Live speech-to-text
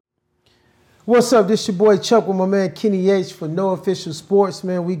What's up? This your boy Chuck with my man Kenny H for No Official Sports,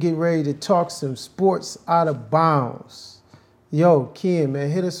 man. We get ready to talk some sports out of bounds. Yo, Ken,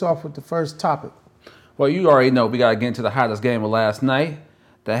 man, hit us off with the first topic. Well, you already know we got to get into the hottest game of last night.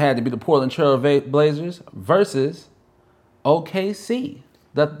 That had to be the Portland Trail Blazers versus OKC,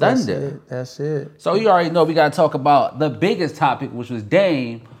 the Thunder. That's it. So you already know we got to talk about the biggest topic, which was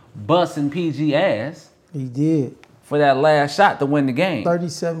Dame busting PG ass. He did. For that last shot to win the game.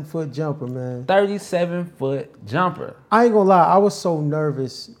 37-foot jumper, man. 37-foot jumper. I ain't gonna lie, I was so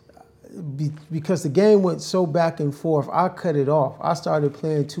nervous because the game went so back and forth. I cut it off. I started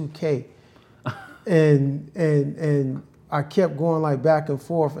playing 2K, and I kept going like back and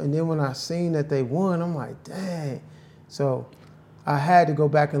forth. And then when I seen that they won, I'm like, dang. So I had to go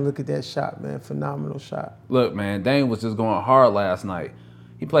back and look at that shot, man. Phenomenal shot. Look, man, Dame was just going hard last night.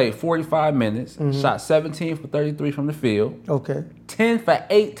 He played 45 minutes, shot 17 for 33 from the field. Okay. 10 for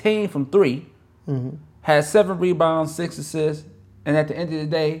 18 from 3. Had 7 rebounds, 6 assists. And at the end of the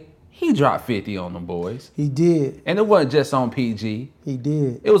day, he dropped 50 on them boys. He did. And it wasn't just on PG. He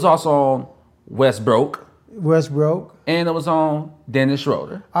did. It was also on Westbrook. And it was on Dennis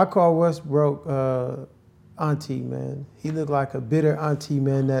Schroeder. I call Westbrook auntie, man. He looked like a bitter auntie,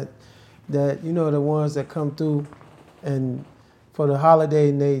 man, that you know, the ones that come through and for the holiday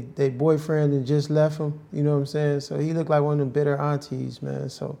and they boyfriend and just left him, you know what I'm saying? So he looked like one of them bitter aunties, man.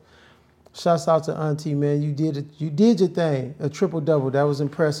 So shouts out to auntie, man. You did your thing, a triple-double. That was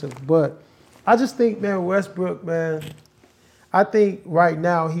impressive. But I just think, man, Westbrook, man, I think right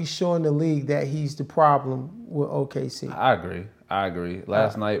now he's showing the league that he's the problem with OKC. I agree.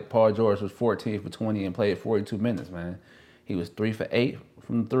 Last night, Paul George was 14 for 20 and played 42 minutes, man. He was 3 for 8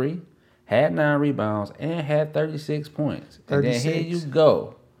 from 3. Had 9 rebounds, and had 36 points. 36. And then here you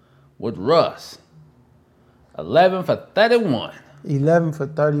go with Russ. 11 for 31. 11 for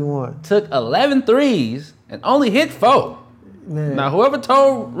 31. Took 11 threes and only hit 4. Man. Now, whoever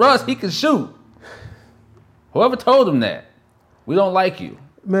told Russ he could shoot, whoever told him that, we don't like you.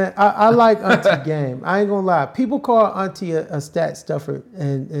 Man, I like Auntie game. I ain't gonna lie. People call Auntie a stat stuffer,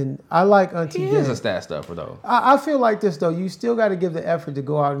 and I like Auntie game. He is a stat stuffer, though. I feel like this, though. You still got to give the effort to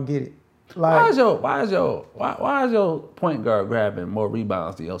go out and get it. Like, why is your point guard grabbing more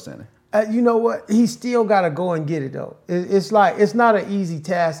rebounds than your center? You know what? He still got to go and get it, though. It's like it's not an easy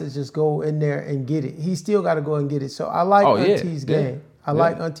task to just go in there and get it. He still got to go and get it. So I like Auntie's game. I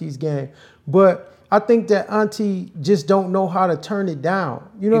like Auntie's game. But I think that Auntie just don't know how to turn it down.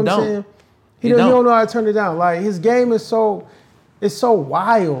 You know what I'm saying? He don't know how to turn it down. Like, his game is so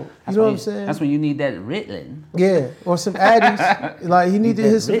wild. You know what I'm saying? That's when you need that Ritalin. Yeah, or some Addies. Like, he need to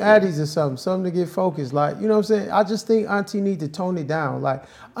hit some Addies or something to get focused. Like, you know what I'm saying? I just think Auntie need to tone it down. Like,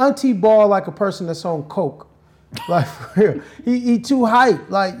 Auntie ball like a person that's on coke. Like, for real. He too hype.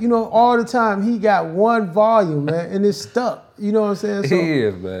 Like, you know, all the time he got one volume, man, and it's stuck. You know what I'm saying? So, he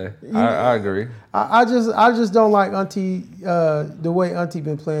is, man. I agree. I just don't like Auntie, the way Auntie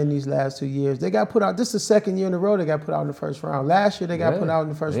been playing these last 2 years. They got put out, this is the second year in a row they got put out in the first round. Last year they got put out in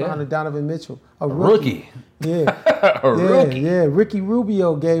the first round of Donovan Mitchell, a rookie. Yeah. Rookie. Yeah. Ricky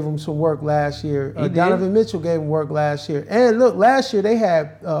Rubio gave him some work last year. Donovan Mitchell gave him work last year. And look, last year they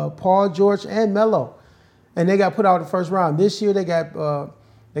had Paul George and Melo, and they got put out in the first round. This year they got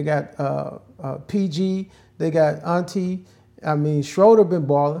PG, they got Auntie. I mean, Schroeder been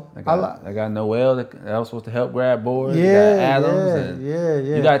balling. I got Noel that was supposed to help grab boards. Yeah, you got Adams.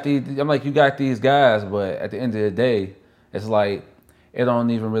 Yeah. You got these. I'm like, you got these guys, but at the end of the day, it's like it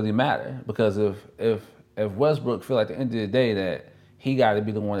don't even really matter because if Westbrook feel at the end of the day that he got to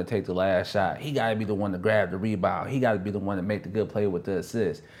be the one to take the last shot, he got to be the one to grab the rebound, he got to be the one to make the good play with the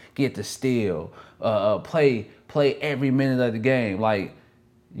assist, get the steal, play every minute of the game, like.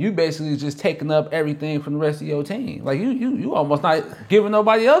 You basically just taking up everything from the rest of your team. Like you almost not giving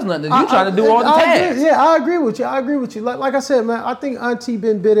nobody else nothing. You trying to do all the tasks. I agree with you. Like I said, man, I think Auntie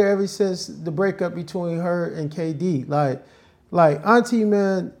been bitter ever since the breakup between her and KD. Like Auntie,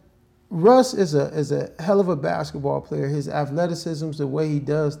 man, Russ is a hell of a basketball player. His athleticism, the way he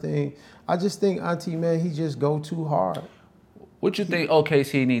does things. I just think Auntie, man, he just go too hard. What you think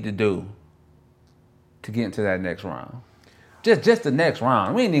OKC need to do to get into that next round? Just the next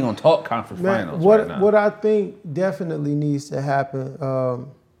round. We ain't even gonna talk conference finals right now. What I think definitely needs to happen.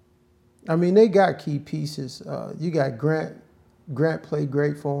 I mean, they got key pieces. You got Grant. Grant played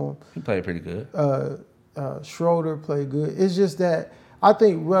great for him. He played pretty good. Schroeder played good. It's just that I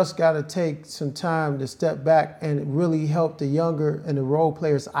think Russ got to take some time to step back and really help the younger and the role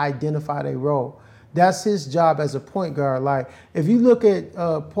players identify their role. That's his job as a point guard. Like, if you look at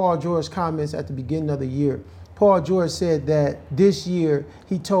Paul George's comments at the beginning of the year, Paul George said that this year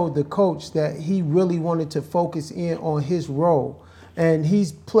he told the coach that he really wanted to focus in on his role. And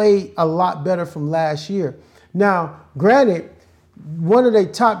he's played a lot better from last year. Now, granted, one of their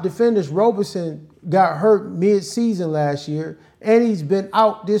top defenders, Roberson, got hurt mid-season last year, and he's been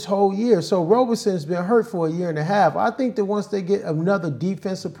out this whole year. So Robeson's been hurt for a year and a half. I think that once they get another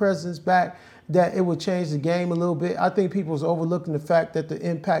defensive presence back, that it would change the game a little bit. I think people's overlooking the fact that the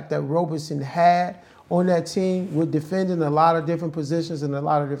impact that Roberson had on that team with defending a lot of different positions and a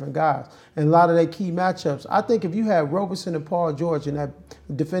lot of different guys and a lot of their key matchups. I think if you have Roberson and Paul George and that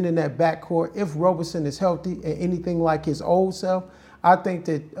defending that backcourt, if Roberson is healthy and anything like his old self, I think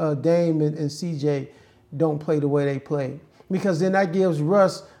that Dame and CJ don't play the way they play, because then that gives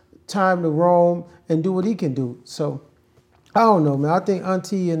Russ time to roam and do what he can do. So I don't know, man. I think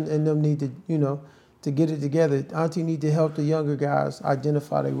Auntie and them need to, to get it together. Auntie need to help the younger guys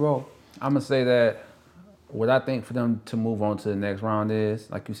identify their role. I'm going to say that what I think for them to move on to the next round is,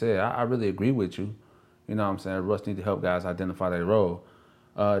 like you said, I really agree with you. You know what I'm saying? Russ need to help guys identify their role.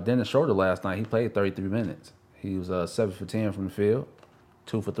 Dennis Schroeder last night, he played 33 minutes. He was 7 for 10 from the field,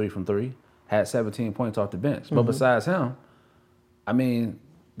 2 for 3 from 3, had 17 points off the bench. But besides him, I mean,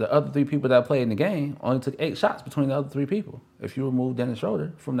 the other 3 people that played in the game only took 8 shots between the other 3 people. If you remove Dennis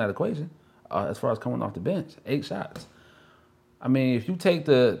Schroeder from that equation, as far as coming off the bench, 8 shots. I mean, if you take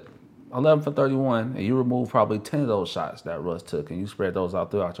the 11 for 31 and you remove probably 10 of those shots that Russ took and you spread those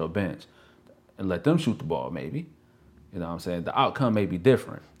out throughout your bench and let them shoot the ball maybe, you know what I'm saying, the outcome may be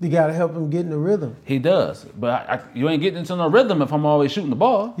different. You got to help him get in the rhythm. He does, but you ain't getting into no rhythm if I'm always shooting the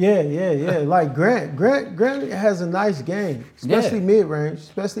ball. Yeah. Like Grant has a nice game, especially mid-range,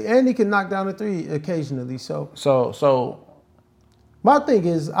 and he can knock down a 3 occasionally. So my thing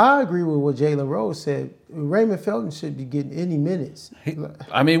is, I agree with what Jalen Rose said. Raymond Felton should be getting any minutes.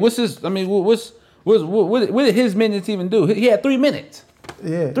 What did his minutes even do? He had 3 minutes.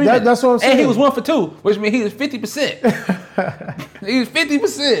 Yeah, that's what I'm saying. And he was 1 for 2, which means he was 50%. He was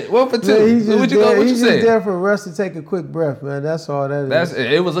 50%, 1 for 2. Yeah, he's just say? There for Russ to take a quick breath, man. That's all that is.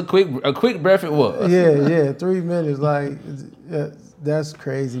 It was a quick breath. It was. Yeah, 3 minutes. Like that's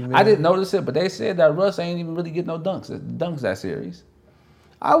crazy, man. I didn't notice it, but they said that Russ ain't even really getting no dunks that series.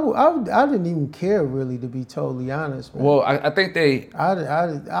 I didn't even care, really, to be totally honest, man. Well, I think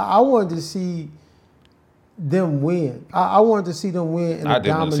I wanted to see them win. I wanted to see them win in a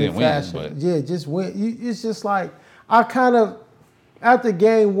dominant fashion. Yeah, just win. It's just like, I kind of, after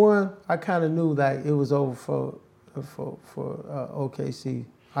game 1, I kind of knew that it was over for OKC.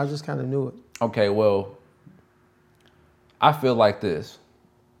 I just kind of knew it. Okay, well, I feel like this.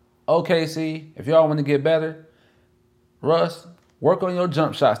 OKC, if y'all want to get better, Russ, work on your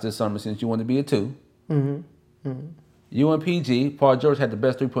jump shots this summer since you want to be a 2. You and PG, Paul George had the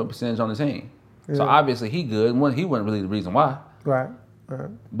best 3-point percentage on the team. Yeah. So obviously he good. He wasn't really the reason why. Right.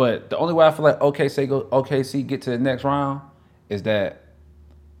 But the only way I feel like OKC get to the next round is that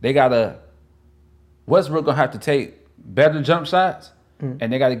Westbrook gonna have to take better jump shots,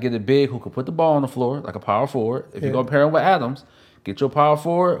 and they got to get a big who can put the ball on the floor, like a power forward. If you're gonna pair him with Adams, get your power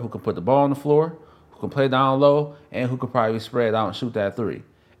forward who can put the ball on the floor, who can play down low, and who could probably spread out and shoot that 3.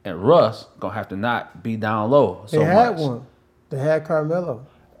 And Russ gonna have to not be down low so much. They had one. They had Carmelo.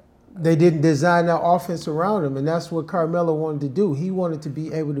 They didn't design that offense around him, and that's what Carmelo wanted to do. He wanted to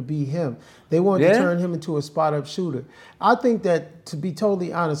be able to be him. They wanted to turn him into a spot-up shooter. I think that, to be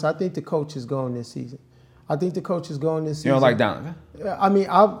totally honest, I think the coach is going this season. You don't like Donovan? I mean,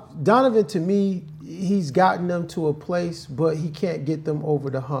 Donovan, to me, he's gotten them to a place, but he can't get them over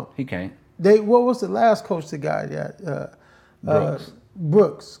the hump. He can't. What was the last coach that got that?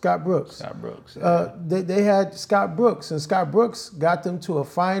 Scott Brooks. They had Scott Brooks, and Scott Brooks got them to a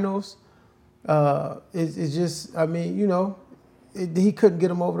finals. It's just, I mean, he couldn't get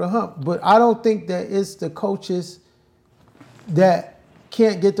them over the hump. But I don't think that it's the coaches that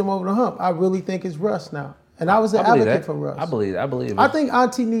can't get them over the hump. I really think it's Russ now. And I was an advocate for Russ. I believe it. I think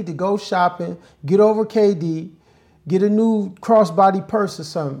Auntie need to go shopping, get over KD, get a new crossbody purse or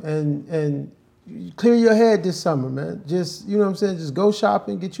something, and clear your head this summer, man. Just, you know what I'm saying? Just go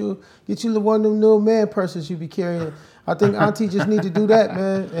shopping, get you one of them little man purses you be carrying. I think Auntie just need to do that,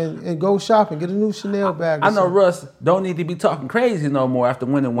 man, and go shopping, get a new Chanel bag. I know Russ don't need to be talking crazy no more after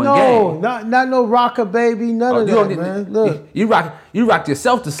winning one game. No, not no rocker baby, none of that, man. Look, you rocked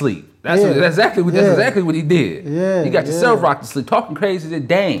yourself to sleep. That's exactly what he did. Yeah, you got yourself rocked to sleep, talking crazy to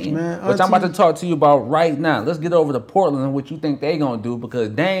Dame, man, which I'm about to talk to you about right now. Let's get over to Portland and what you think they gonna do, because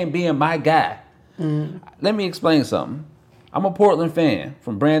Dame being my guy. Let me explain something. I'm a Portland fan,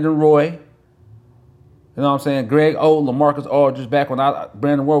 from Brandon Roy You know what I'm saying? Greg Oden, LaMarcus Aldridge, back when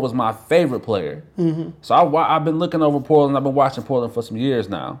Brandon Ward was my favorite player. Mm-hmm. So I've been looking over Portland. I've been watching Portland for some years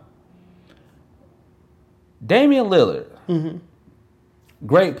now. Damian Lillard,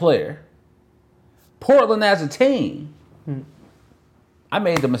 great player. Portland as a team, I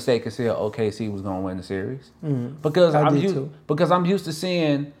made the mistake of saying OKC was going to win the series because I'm used to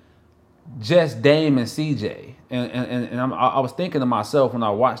seeing just Dame and CJ, and I was thinking to myself when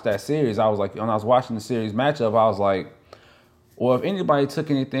I watched that series, I was like, when I was watching the series matchup, I was like, well, if anybody took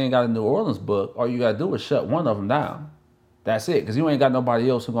anything out of New Orleans book, all you got to do is shut one of them down. That's it, because you ain't got nobody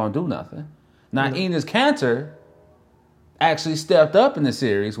else who's going to do nothing. Now, Enes Kanter actually stepped up in the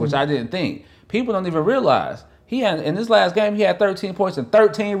series, which I didn't think. People don't even realize. In this last game, he had 13 points and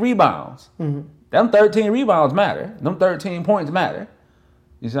 13 rebounds. Them 13 rebounds matter. Them 13 points matter.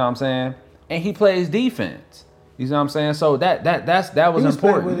 You see what I'm saying? And he plays defense. You see what I'm saying? So that was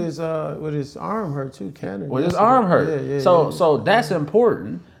important. With his arm hurt too, Cannon. With his arm hurt. So that's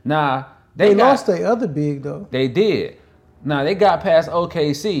important. Now they lost their other big though. They did. Now they got past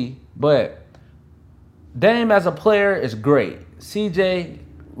OKC, but Dame as a player is great. CJ,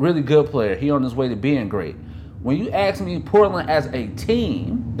 really good player. He on his way to being great. When you ask me Portland as a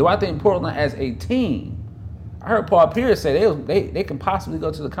team, do I think Portland as a team? I heard Paul Pierce say they can possibly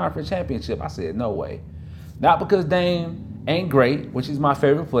go to the conference championship. I said, no way. Not because Dame ain't great, which is my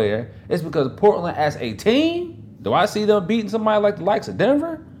favorite player. It's because Portland as a team, do I see them beating somebody like the likes of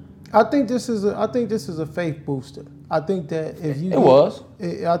Denver? I think this is a faith booster. I think that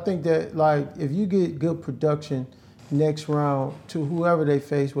I think that like if you get good production next round to whoever they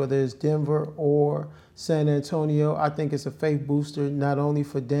face, whether it's Denver or San Antonio, I think it's a faith booster not only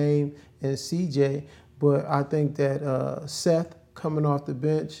for Dame and CJ, but I think that Seth coming off the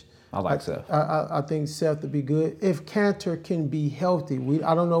bench. I like Seth. I think Seth would be good if Kanter can be healthy.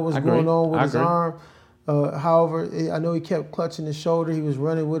 I don't know what's going on with his arm. However, I know he kept clutching his shoulder. He was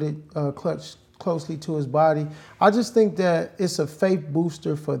running with it clutched closely to his body. I just think that it's a faith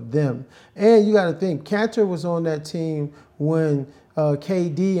booster for them. And you got to think, Kanter was on that team when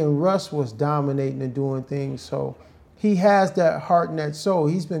KD and Russ was dominating and doing things. So he has that heart and that soul.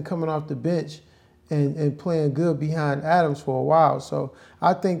 He's been coming off the bench and playing good behind Adams for a while. So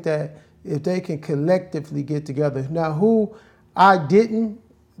I think that if they can collectively get together. Now, who I didn't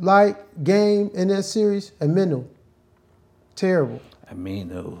like game in that series, Aminu. Terrible.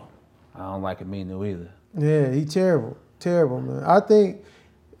 Aminu. I don't like Aminu either. Yeah, he terrible. Terrible, man. I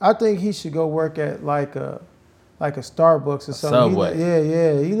think he should go work at like a Starbucks or something.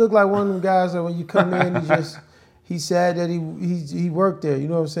 Subway. He looked like one of them guys that when you come in, he's sad that he worked there. You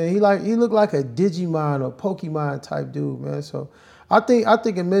know what I'm saying? He looked like a Digimon or Pokemon type dude, man. So I think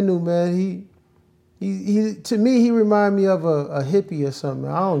Aminu, man, he to me he reminded me of a hippie or something.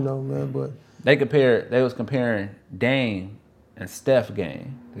 I don't know, man, but they was comparing Dame and Steph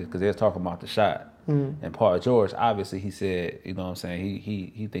game because they was talking about the shot. And Paul George, obviously, he said, you know what I'm saying,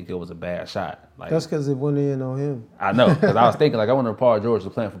 he think it was a bad shot. Like, that's because it went in on him. I know, because I was thinking, like, I wonder if Paul George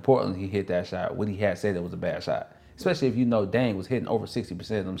was playing for Portland, he hit that shot. Would he had said it was a bad shot? Especially if you know Dame was hitting over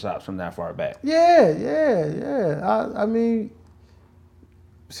 60% of them shots from that far back. Yeah. I mean,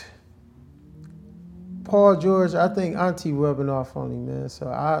 Paul George, I think Auntie rubbing off on him, man. So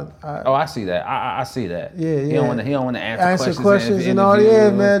I see that. I see that. Yeah. He don't want to answer questions and all.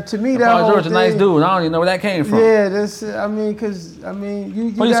 Yeah, man. To me, that Paul George is a nice dude. I don't even know where that came from. Yeah,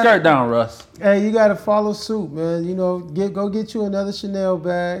 you put your skirt down, Russ. Hey, you got to follow suit, man. You know, go get you another Chanel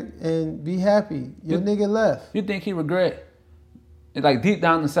bag and be happy. Your nigga left. You think he regret? Like deep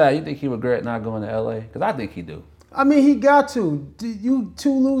down inside, you think he regret not going to LA? Because I think he do. I mean, he got to. You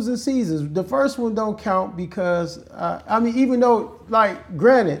 2 losing seasons. The first one don't count because, even though, like,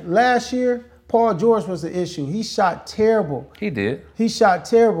 granted, last year, Paul George was the issue. He shot terrible. He did. He shot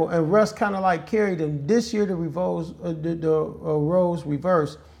terrible, and Russ kind of, like, carried him. This year, the roles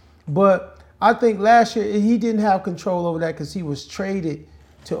reversed. But I think last year, he didn't have control over that because he was traded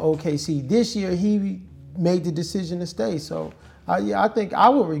to OKC. This year, he made the decision to stay. So, I think I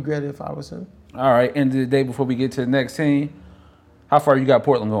would regret it if I was him. All right, end of the day before we get to the next team, how far you got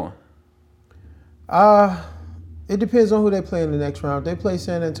Portland going? It depends on who they play in the next round. If they play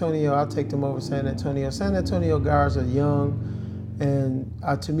San Antonio, I'll take them over San Antonio. San Antonio guards are young, and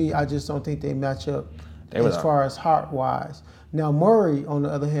to me, I just don't think they match up as far as heart-wise. Now, Murray, on the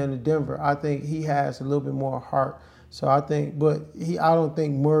other hand, in Denver, I think he has a little bit more heart. So I think, I don't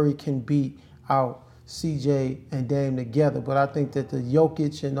think Murray can beat out CJ and Dame together. But I think that the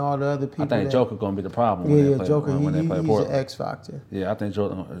Jokic and all the other people. I think Joker gonna be the problem. Joker. When they play he's Portland. an X factor. Yeah, I think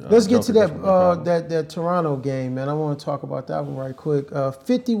Jordan. Let's get to that Toronto game, man. I want to talk about that one right quick.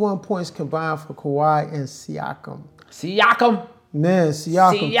 51 points combined for Kawhi and Siakam. Man,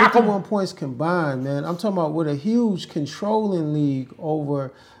 Siakam. 51 points combined, man. I'm talking about with a huge controlling league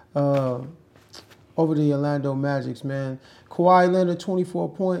over the Orlando Magics, man. Kawhi Leonard 24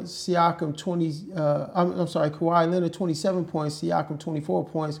 points, Siakam Kawhi Leonard 27 points, Siakam 24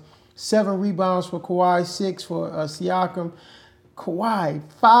 points, 7 rebounds for Kawhi, 6 for Siakam. Kawhi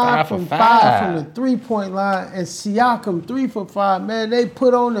 5 from 5 from the 3-point line, and Siakam 3 for 5. Man, they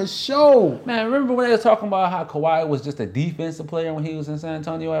put on a show. Man, remember when they were talking about how Kawhi was just a defensive player when he was in San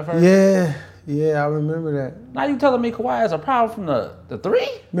Antonio at first? Yeah, I remember that. Now you telling me Kawhi has a problem from the 3?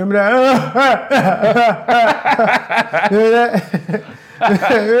 Remember that?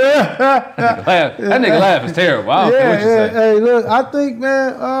 That nigga laugh is terrible. I don't care what you say. Hey, look, I think,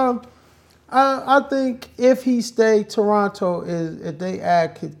 man, I think if he stay, Toronto if they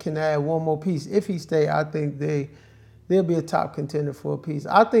can add one more piece. If he stay, I think they'll be a top contender for a piece.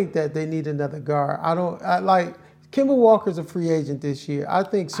 I think that they need another guard. Kemba Walker's a free agent this year. I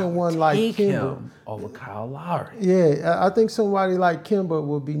think someone like Kemba over Kyle Lowry. Yeah, I think somebody like Kemba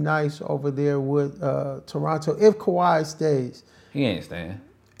would be nice over there with Toronto if Kawhi stays. He ain't staying.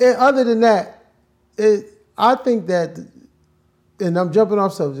 And other than that, I think that, and I'm jumping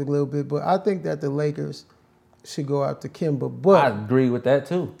off subject a little bit, but I think that the Lakers should go after Kemba. But I agree with that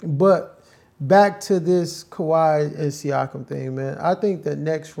too. But back to this Kawhi and Siakam thing, man. I think that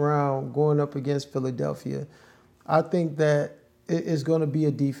next round going up against Philadelphia, I think that it is going to be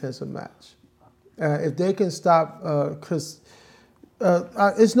a defensive match. If they can stop, because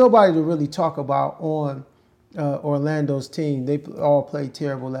it's nobody to really talk about on Orlando's team. They all played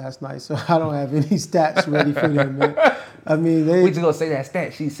terrible last night, so I don't have any stats ready for them, man. I mean, we just gonna say that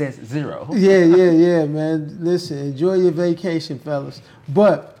stat sheet says 0. Yeah, man. Listen, enjoy your vacation, fellas.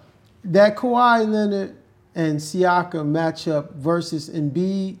 But that Kawhi Leonard and Siakam matchup versus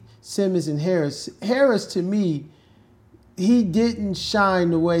Embiid, Simmons, and Harris. Harris, to me, he didn't shine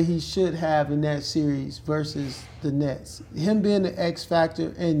the way he should have in that series versus the Nets. Him being the X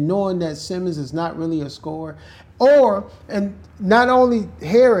factor and knowing that Simmons is not really a scorer. And not only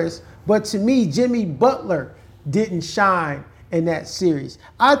Harris, but to me, Jimmy Butler didn't shine in that series.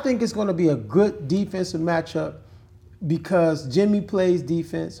 I think it's going to be a good defensive matchup because Jimmy plays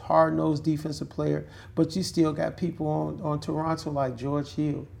defense, hard-nosed defensive player, but you still got people on Toronto like George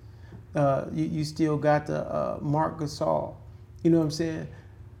Hill. You still got the Marc Gasol. You know what I'm saying?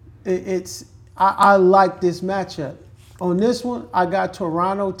 I like this matchup. On this one, I got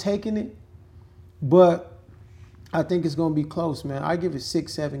Toronto taking it, but I think it's going to be close, man. I give it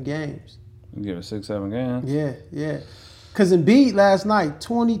 6-7 games. You give it 6-7 games? Yeah. Because Embiid last night,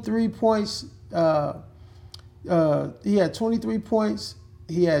 23 points. He had 23 points.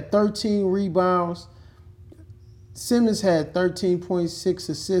 He had 13 rebounds. Simmons had 13.6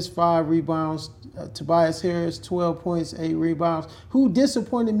 assists, 5 rebounds. Tobias Harris, 12 points, 8 rebounds. Who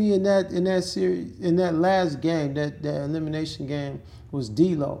disappointed me in that series, in that last game, that elimination game, was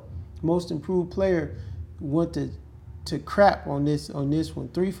D'Lo. Most improved player went to crap on this one.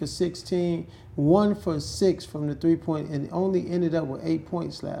 3 for 16, 1 for 6 from the 3-point, and only ended up with 8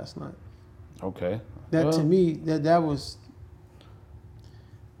 points last night. Okay. To me, that was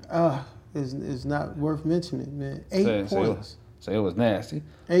is not worth mentioning, man. 8 points. So it was nasty.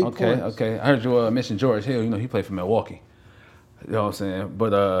 8 points. Okay. I heard you mention George Hill. You know, he played for Milwaukee. You know what I'm saying?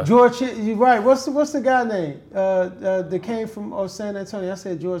 But George Hill, you're right. What's the guy name? That came from San Antonio. I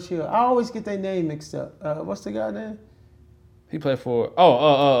said George Hill. I always get their name mixed up. What's the guy name? He played for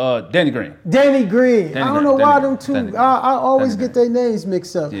Danny Green. Danny Green. I don't know why them two. I always get their names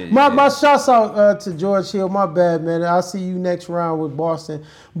mixed up. My shouts out to George Hill. My bad, man. I'll see you next round with Boston.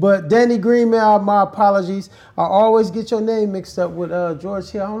 But Danny Green, man, my apologies. I always get your name mixed up with George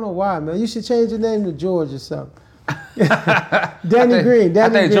Hill. I don't know why, man. You should change your name to George or something. Danny Green. I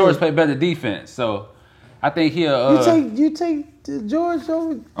think George played better defense, so I think he'll. You take George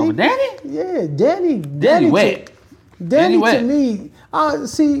over Danny? Yeah, Danny. Danny wet. Danny to me,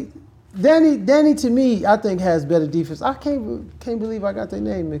 Danny to me, I think has better defense. I can't believe I got their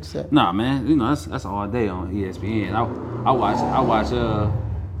name mixed up. Nah, man, you know that's all day on ESPN.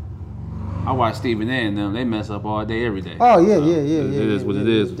 I watch Stephen A. and them. They mess up all day, every day. Oh yeah. It is what it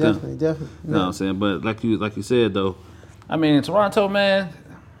is. Definitely. You know what I'm saying? But like you said though, I mean Toronto, man.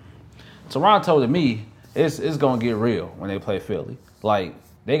 Toronto to me, it's gonna get real when they play Philly. Like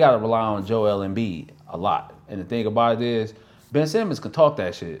they gotta rely on Joel Embiid a lot. And the thing about it is, Ben Simmons can talk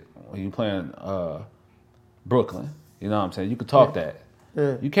that shit when you playing Brooklyn. You know what I'm saying? You could talk that.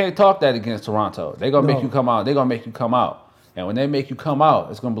 Yeah. You can't talk that against Toronto. They're gonna make you come out. They're gonna make you come out. And when they make you come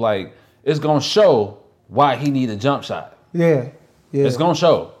out, it's gonna be like it's gonna show why he need a jump shot. Yeah. It's gonna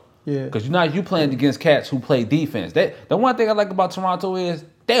show. Yeah. Because you playing against cats who play defense. The one thing I like about Toronto is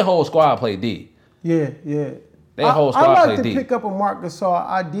their whole squad play D. Yeah. Their whole squad I like play to D. pick up a Marc Gasol.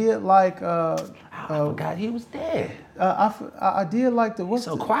 I did like. I forgot he was there. I did like the what's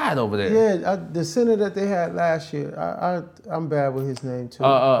So quiet over there. Yeah, the center that they had last year. I'm bad with his name too.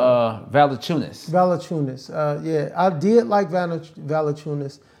 Valanciunas. Valanciunas. Yeah, I did like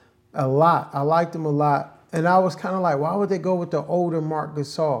Valanciunas a lot. I liked him a lot, and I was kind of like, why would they go with the older Marc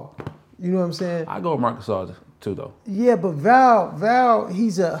Gasol? You know what I'm saying? I go with Marc Gasol too, though. Yeah, but Val,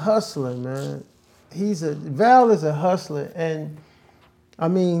 he's a hustler, man. Val is a hustler, and I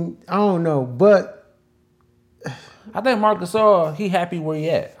mean, I don't know, but. I think Marc Gasol, he happy where he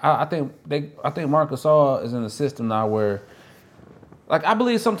at. I think Marc Gasol is in a system now where, like, I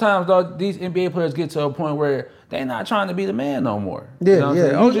believe sometimes though these NBA players get to a point where they're not trying to be the man no more. Yeah, you know what I'm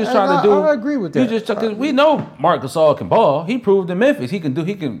saying? You just trying to do. I agree with that. Because we know Marc Gasol can ball. He proved in Memphis he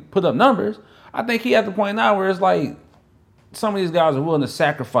can put up numbers. I think he at the point now where it's like some of these guys are willing to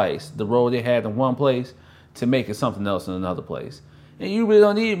sacrifice the role they had in one place to make it something else in another place. And you really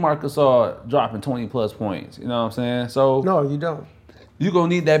don't need Marc Gasol dropping 20-plus points. You know what I'm saying? So no, you don't. You're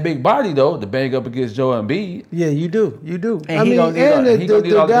going to need that big body, though, to bang up against Joel Embiid. Yeah, you do. And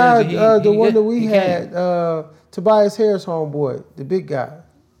the guy, the one that we had, Tobias Harris homeboy, the big guy.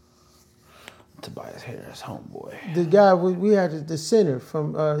 Tobias Harris homeboy. The guy, we had the center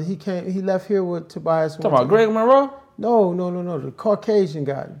from, he left here with Tobias. Talking about Greg Monroe? No, the Caucasian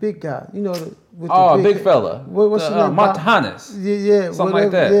guy, big guy. You know, big fella. What's his name? Montahanas. Yeah, something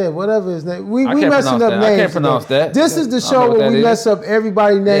like that. Yeah, whatever his name. We messing up names. I can't pronounce that. This is the show where we mess up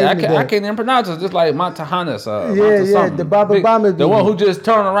everybody's name. I can't even pronounce it. Just like Montahanas. The Baba BB. The one who just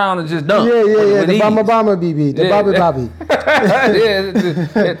turned around and just dunked. Yeah. The Baba BB. The Bobby.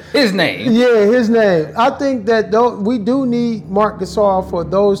 Yeah, his name. Yeah, his name. I think that we do need Marc Gasol for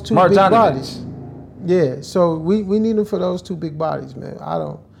those two big bodies. Yeah, so we need him for those two big bodies, man. I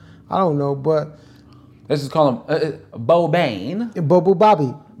don't know, but let's just call him Boban.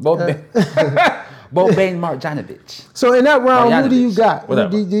 Bobby. Boban Marjanovic. So in that round, who do you got?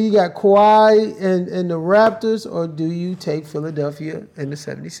 Whatever. Do you got Kawhi and the Raptors, or do you take Philadelphia and the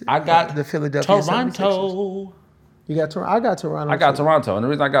 76ers? I got the Philadelphia Toronto. 76ers. You got Toronto. I got Toronto. I got Toronto, and the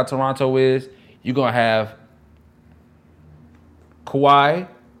reason I got Toronto is you're gonna have Kawhi.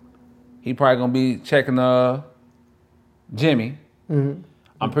 He probably gonna be checking Jimmy. Mm-hmm.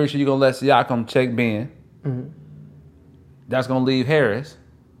 I'm pretty sure you're gonna let Siakam check Ben. Mm-hmm. That's gonna leave Harris.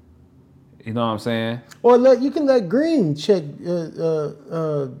 You know what I'm saying? Or you can let Green check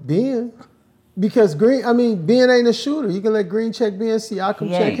Ben, because Ben ain't a shooter. You can let Green check Ben, Siakam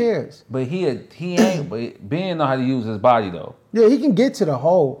check Harris. But he ain't. But Ben know how to use his body though. Yeah, he can get to the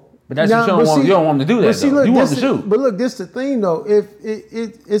hole. But that's what you don't want him to do that. Look, you want him to shoot. But look, this is the thing though. If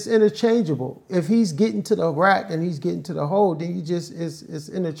it's interchangeable. If he's getting to the rack and he's getting to the hole, then it's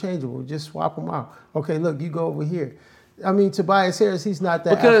interchangeable. Just swap him out. Okay, look, you go over here. I mean, Tobias Harris, he's not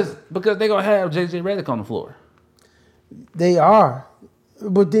that. Because they're gonna have JJ Redick on the floor. They are,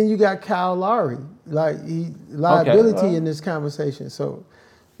 but then you got Kyle Lowry, liability in this conversation. So.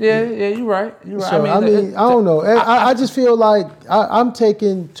 Yeah, you're right. So, I don't know. I just feel like I'm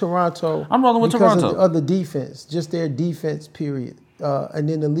taking Toronto. I'm rolling with because Toronto. of the defense, just their defense, period, and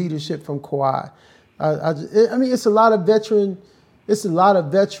then the leadership from Kawhi. It's a lot of veteran. It's a lot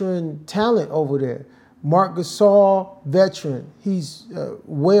of veteran talent over there. Marc Gasol, veteran. He's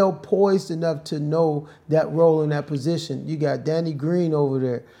well poised enough to know that role in that position. You got Danny Green over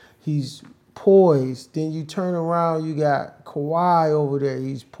there. He's poised. Then you turn around, you got Kawhi over there.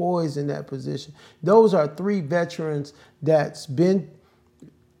 He's poised in that position. Those are three veterans that's been,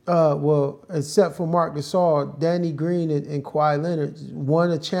 except for Marc Gasol, Danny Green and Kawhi Leonard won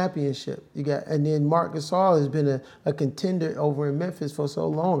a championship. And then Marc Gasol has been a contender over in Memphis for so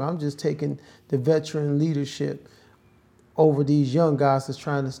long. I'm just taking the veteran leadership over these young guys that's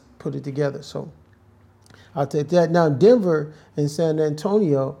trying to put it together. So I'll take that. Now Denver and San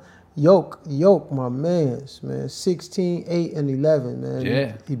Antonio. Yoke, my man, 16, 8, and 11, man.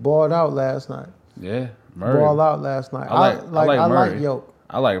 Yeah. He balled out last night. Yeah, Murray. Balled out last night. I like Yoke.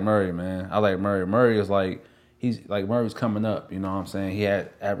 I like Murray, man. I like Murray. Murray is Murray's coming up, you know what I'm saying? He had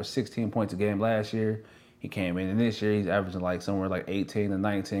averaged 16 points a game last year. He came in, and this year he's averaging somewhere 18 and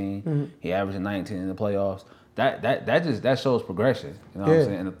 19. Mm-hmm. He averaged 19 in the playoffs. That shows progression, you know what I'm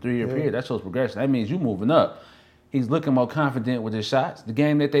saying? In a 3-year period, that shows progression. That means you moving up. He's looking more confident with his shots. The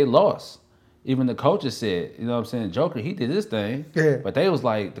game that they lost, even the coaches said, you know what I'm saying, Joker, he did his thing. Yeah. But they was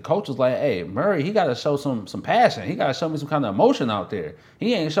like, the coach was like, hey, Murray, he got to show some passion. He got to show me some kind of emotion out there.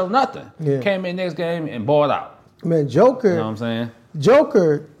 He ain't show nothing. Yeah. Came in next game and balled out. Man, Joker. You know what I'm saying?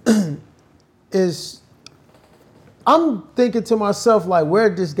 Joker is. I'm thinking to myself, like, where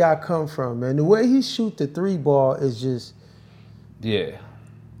did this guy come from, man? The way he shoot the 3 ball is just. Yeah.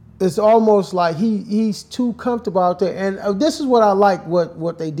 It's almost like he's too comfortable out there. And this is what I like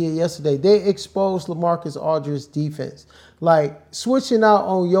what they did yesterday. They exposed LaMarcus Aldridge's defense. Like, switching out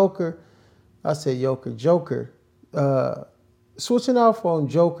on Joker. Switching off on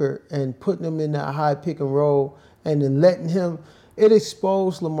Joker and putting him in that high pick and roll and then letting him, it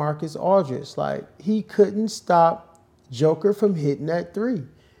exposed LaMarcus Aldridge. Like, he couldn't stop Joker from hitting that 3.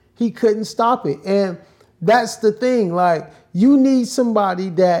 He couldn't stop it. And that's the thing. Like, you need somebody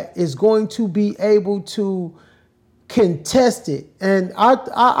that is going to be able to contest it. And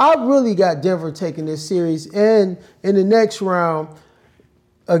I really got Denver taking this series. And in the next round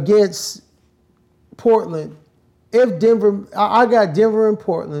against Portland, if Denver, I got Denver and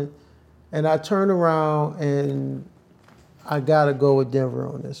Portland, and I turn around and I got to go with Denver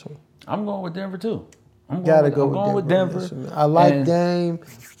on this one. I'm going with Denver too. I'm going with Denver. I like Dame.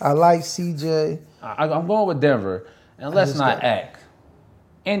 I like CJ. I'm going with Denver. And let's not act.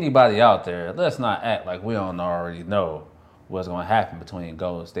 Anybody out there, let's not act like we don't already know what's going to happen between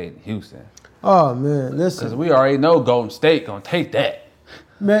Golden State and Houston. Oh, man, listen. Because we already know Golden State going to take that.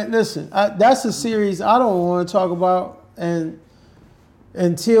 Man, listen, that's a series I don't want to talk about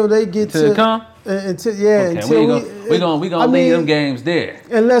until they get to come. Until we gonna leave them games there.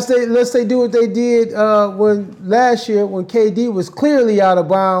 Unless they do what they did when last year when KD was clearly out of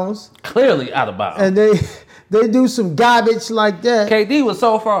bounds. Clearly out of bounds. And they do some garbage like that. KD was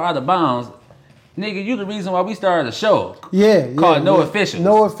so far out of bounds. Nigga, you the reason why we started the show. Called No Officials.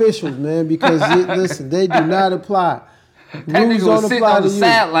 No Officials, man, because listen, they do not apply. That nigga was sitting on the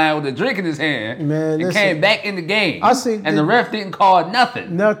sideline with a drink in his hand, man, and came back in the game. And the ref didn't call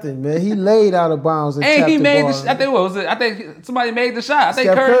nothing. Nothing, man. He laid out of bounds and he made the ball. I think somebody made the shot. I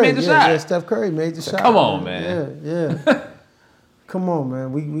think Curry made the shot. Yeah, Steph Curry made the shot. Come on, man. Yeah. Come on,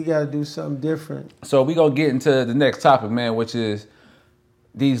 man. We got to do something different. So we gonna get into the next topic, man, which is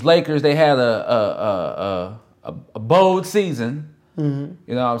these Lakers. They had a bold season. Mm-hmm.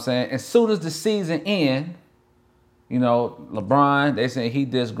 You know what I'm saying? As soon as the season ends, you know, LeBron, they say he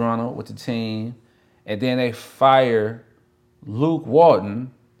disgruntled with the team. And then they fire Luke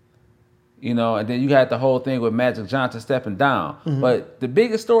Walton, you know, and then you had the whole thing with Magic Johnson stepping down. Mm-hmm. But the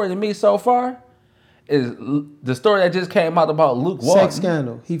biggest story to me so far is the story that just came out about Luke Walton. Sex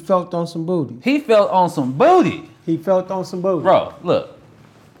scandal. He felt on some booty. Bro, look.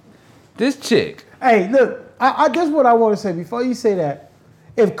 This chick. Hey, look, I just what I want to say before you say that.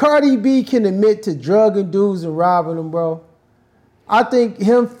 If Cardi B can admit to drugging dudes and robbing them, bro, I think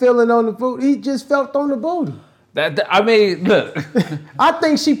him feeling on the booty, he just felt on the booty. I mean, look. I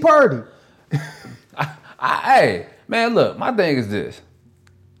think she purdy. Hey, man, look, my thing is this.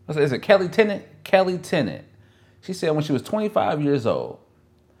 Is it Kelly Tennant? Kelly Tennant. She said when she was 25 years old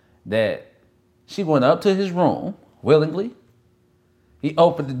that she went up to his room willingly. He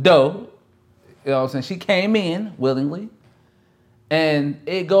opened the door. You know what I'm saying? She came in willingly. And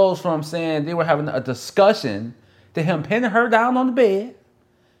it goes from saying they were having a discussion to him pinning her down on the bed,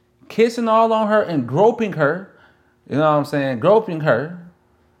 kissing all on her and groping her. You know what I'm saying? Groping her.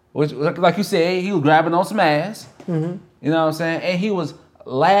 Which, like you said, he was grabbing on some ass. Mm-hmm. You know what I'm saying? And he was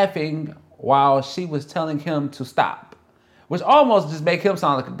laughing while she was telling him to stop. Which almost just make him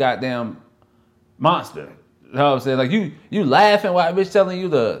sound like a goddamn monster. You know what I'm saying? Like you laughing while a bitch telling you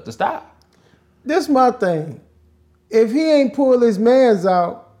to stop. This my thing. If he ain't pull his mans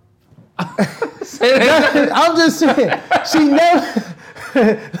out, I'm just saying, she never,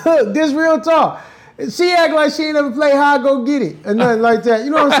 look, this real talk. She act like she ain't never played How I Go Get It or nothing like that.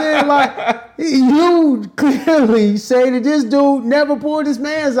 You know what I'm saying? Like, you clearly say that this dude never pulled his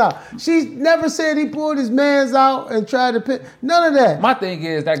mans out. She never said he pulled his mans out and tried to pick, none of that. My thing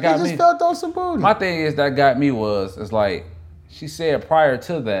is that got me. He just felt on some booty. My thing is that got me it's like, she said prior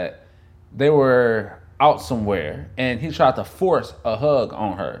to that, they were out somewhere and he tried to force a hug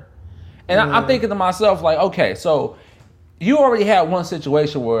on her. And I'm thinking to myself, like, okay, so you already had one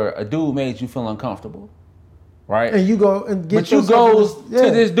situation where a dude made you feel uncomfortable, right? And you go and get But you go to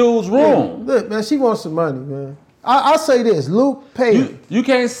this dude's room. Yeah. Look, man, she wants some money, man. I'll say this, Luke paid. You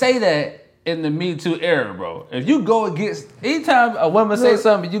can't say that in the Me Too era, bro. If you go against, anytime a woman say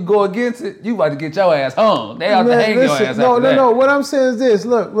something, you go against it, you about to get your ass hung. They have to hang your ass after that. No. What I'm saying is this.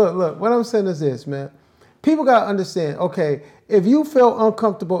 Look. What I'm saying is this, man. people got to understand, okay, if you felt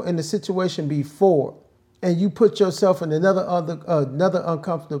uncomfortable in the situation before and you put yourself in another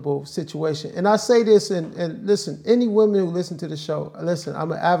uncomfortable situation, and I say this, and listen, any women who listen to the show, listen,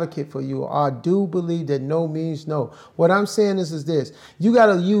 I'm an advocate for you. I do believe that no means no. What I'm saying is this. You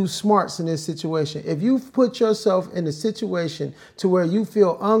got to use smarts in this situation. If you put yourself in a situation to where you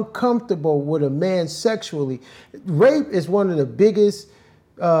feel uncomfortable with a man sexually, rape is one of the biggest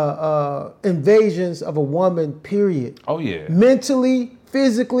invasions of a woman, period. Oh, yeah. Mentally,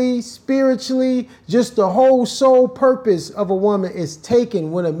 physically, spiritually, just the whole sole purpose of a woman is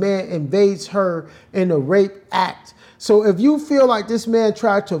taken when a man invades her in a rape act. So if you feel like this man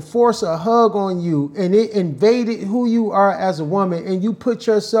tried to force a hug on you and it invaded who you are as a woman and you put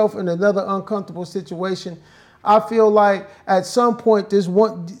yourself in another uncomfortable situation, I feel like at some point these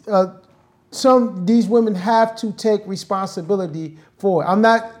women have to take responsibility for it. I'm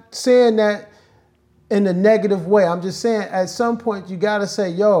not saying that in a negative way. I'm just saying at some point you gotta say,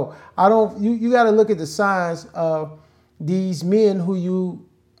 yo, you gotta look at the signs of these men who you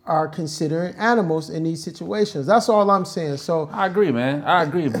are considering animals in these situations. That's all I'm saying. So I agree, man. I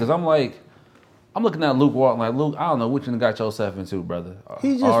agree because I'm looking at Luke Walton like, Luke, I don't know what you got yourself into, brother.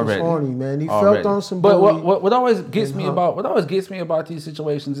 He just was horny, man. He felt on some But booty what always gets me about these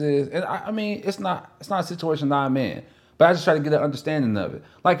situations is, and I mean, it's not a situation that I'm in, but I just try to get an understanding of it.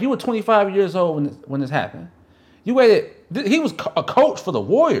 Like, you were 25 years old when this happened. You waited. He was a coach for the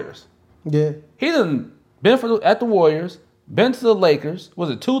Warriors. Yeah. He done been at the Warriors, been to the Lakers.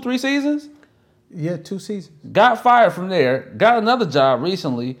 Was it 2-3 seasons? Yeah, 2 seasons. Got fired from there. Got another job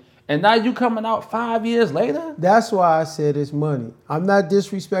recently. And now you coming out 5 years later? That's why I said it's money. I'm not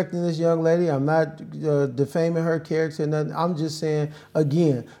disrespecting this young lady. I'm not defaming her character. Nothing. I'm just saying,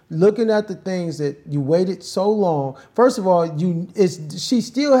 again, looking at the things that you waited so long. First of all, she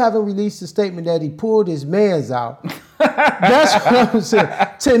still haven't released a statement that he pulled his mans out. That's what I'm saying.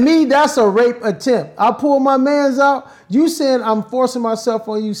 To me, that's a rape attempt. I pulled my mans out. You saying I'm forcing myself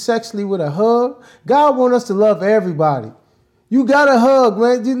on you sexually with a hug? God wants us to love everybody. You got to hug,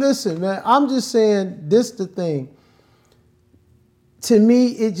 man. Listen, man, I'm just saying this the thing. To me,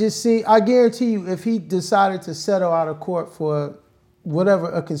 it just seemed, I guarantee you, if he decided to settle out of court for whatever,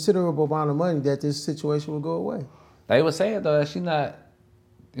 a considerable amount of money, that this situation would go away. They were saying, though, that she not,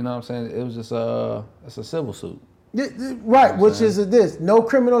 you know what I'm saying, it was just it's a civil suit. Yeah, right, which is this. No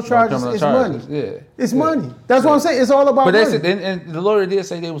criminal charges, it's money. Yeah. It's money. That's what I'm saying. It's all about money. But and the lawyer did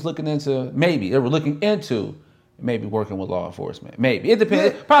say they were looking into maybe working with law enforcement. Maybe. It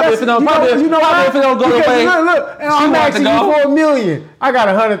depends. Yeah, probably if it don't go the way. Look, I'm asking you for $1 million. I got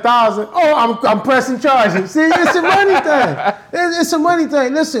 100,000. Oh, I'm pressing charges. See, it's a money thing. It's a money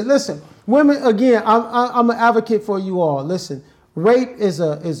thing. Listen. Women, again, I'm an advocate for you all. Listen, rape is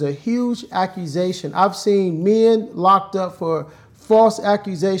a huge accusation. I've seen men locked up for false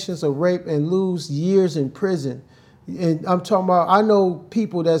accusations of rape and lose years in prison. And I'm talking about, I know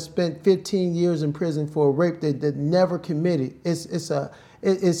people that spent 15 years in prison for a rape that never committed.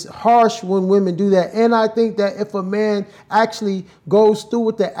 It's harsh when women do that. And I think that if a man actually goes through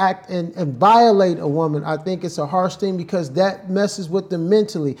with the act and violate a woman, I think it's a harsh thing because that messes with them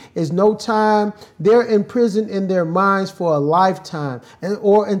mentally. It's no time. They're in prison in their minds for a lifetime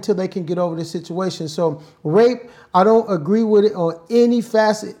or until they can get over the situation. So rape, I don't agree with it on any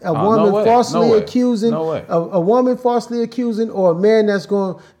facet. A woman falsely accusing, a woman falsely accusing, or a man that's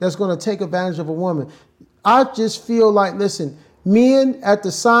going to take advantage of a woman. I just feel like, listen, men, at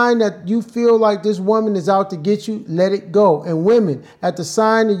the sign that you feel like this woman is out to get you, let it go. And women, at the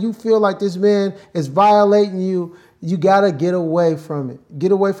sign that you feel like this man is violating you, you got to get away from it.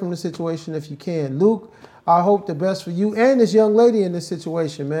 Get away from the situation if you can. Luke, I hope the best for you and this young lady in this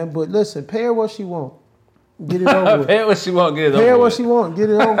situation, man. But listen, pay her what she wants. Get it over with. Pay her what she wants, get it over with. Pay her what she wants, get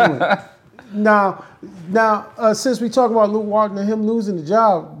it over with. Now, since we talk about Luke Walton and him losing the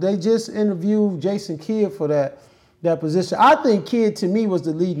job, they just interviewed Jason Kidd for that position. I think Kidd, to me, was the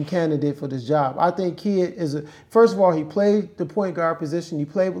leading candidate for this job. I think Kidd first of all, he played the point guard position. He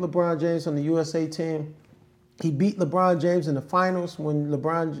played with LeBron James on the USA team. He beat LeBron James in the finals when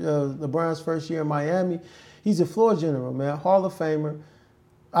LeBron's first year in Miami. He's a floor general, man, Hall of Famer.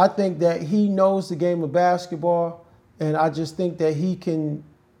 I think that he knows the game of basketball, and I just think that he can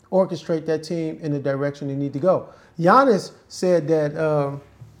orchestrate that team in the direction they need to go. Giannis said that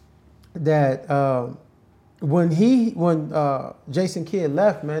when Jason Kidd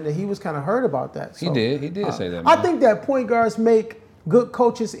left, man, that he was kind of hurt about that. So, he did say that, man. I think that point guards make good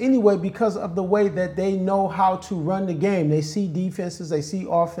coaches anyway because of the way that they know how to run the game. They see defenses, they see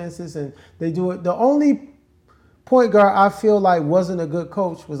offenses, and they do it. The only point guard I feel like wasn't a good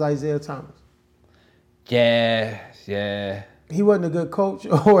coach was Isaiah Thomas. Yeah. He wasn't a good coach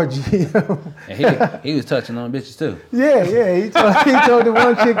or GM. And he was touching on bitches too. Yeah. He told the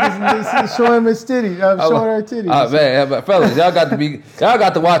one chick to show him his titties, showing her titties. Oh man, but fellas, y'all got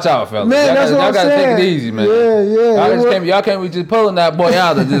to watch out, fellas. Man, y'all got to take it easy, man. Yeah. Y'all can't be just pulling that boy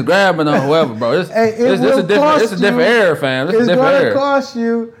out and just grabbing on whoever, bro. It's a different era, fam. It's a different era. It's gonna cost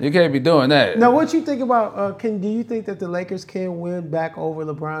you. You can't be doing that. Now, what you think about? Do you think that the Lakers can win back over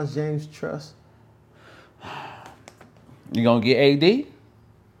LeBron James' trust? You gonna get AD?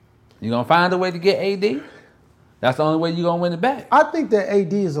 You gonna find a way to get AD? That's the only way you gonna win it back. I think that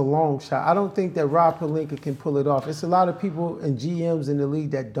AD is a long shot. I don't think that Rob Pelinka can pull it off. It's a lot of people and GMs in the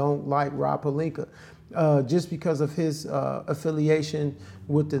league that don't like Rob Pelinka just because of his affiliation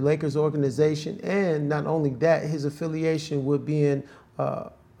with the Lakers organization, and not only that, his affiliation with being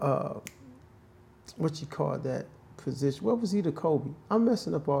what you call that position? What was he to Kobe? I'm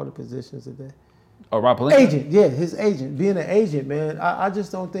messing up all the positions today. Oh, Rob Pelinka? Agent, yeah, his agent. Being an agent, man, I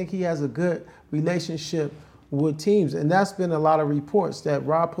just don't think he has a good relationship with teams. And that's been a lot of reports that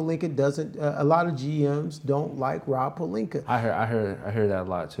Rob Pelinka doesn't, a lot of GMs don't like Rob Pelinka. I heard that a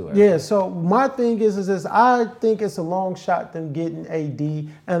lot too. Actually. Yeah, so my thing is this, I think it's a long shot them getting AD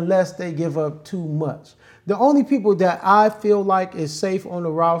unless they give up too much. The only people that I feel like is safe on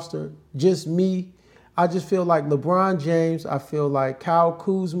the roster, just me, I just feel like LeBron James, I feel like Kyle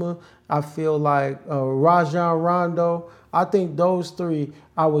Kuzma, I feel like Rajon Rondo. I think those three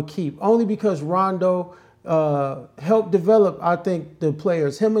I would keep. Only because Rondo helped develop, I think, the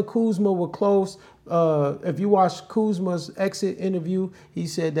players. Him and Kuzma were close. If you watch Kuzma's exit interview, he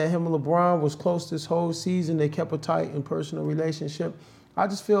said that him and LeBron was close this whole season. They kept a tight and personal relationship. I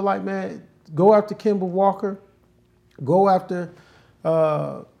just feel like, man, go after Kemba Walker. Go after,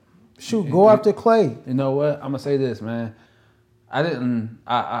 go after Clay. You know what? I'm going to say this, man.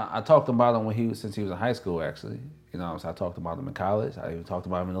 I talked about him since he was in high school, actually. You know, so I talked about him in college. I even talked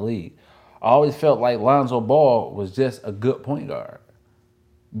about him in the league. I always felt like Lonzo Ball was just a good point guard.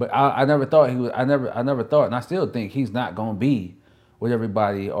 But I never thought he was, I never thought, and I still think he's not going to be what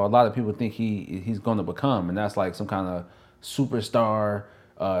everybody or a lot of people think he's going to become. And that's like some kind of superstar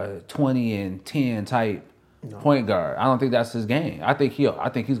 20 and 10 type point guard. I don't think that's his game. I think he's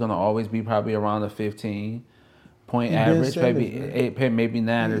going to always be probably around the 15 point average, maybe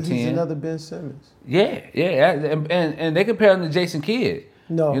 9 or 10. He's another Ben Simmons. Yeah, and they compare him to Jason Kidd.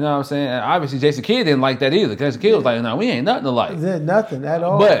 No, you know what I'm saying. Obviously, Jason Kidd didn't like that either. Jason Kidd was like, "No, we ain't nothing alike." Nothing at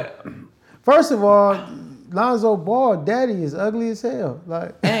all. But first of all, Lonzo Ball, daddy is ugly as hell.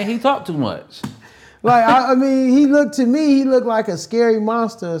 And he talked too much. I mean, he looked like a scary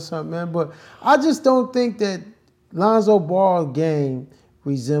monster or something, man. But I just don't think that Lonzo Ball's game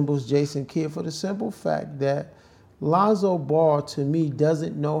resembles Jason Kidd for the simple fact that Lonzo Ball, to me,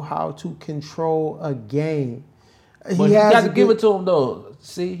 doesn't know how to control a game. But you got to give it to him, though.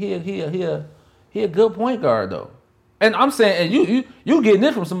 See, he a good point guard, though. And I'm saying, and you getting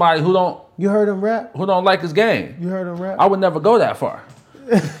it from somebody who don't. You heard him rap? Who don't like his game. You heard him rap? I would never go that far.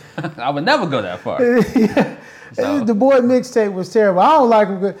 I would never go that far. Yeah. So. The boy mixtape was terrible. I don't like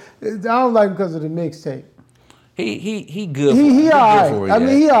him because of the mixtape. He good. He all right. I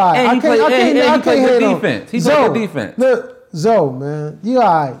mean, he all right. And he played good defense. He played good defense. Look, Zoe, man, you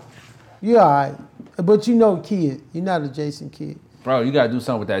all right. But you know Kidd. You're not a Jason Kidd. Bro, you got to do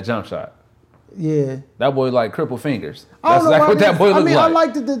something with that jump shot. Yeah. That boy like crippled fingers. That's exactly what that boy looks like. I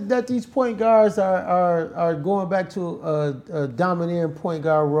like that these point guards are going back to a domineering point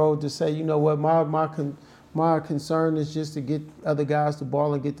guard role to say, you know what, my concern is just to get other guys the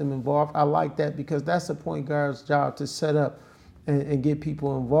ball and get them involved. I like that because that's a point guard's job to set up and get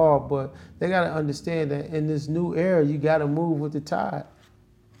people involved. But they got to understand that in this new era, you got to move with the tide.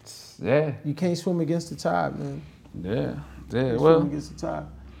 Yeah. You can't swim against the tide, man. Yeah. Swim against the tide.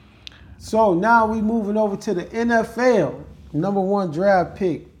 So now we moving over to the NFL. Number 1 draft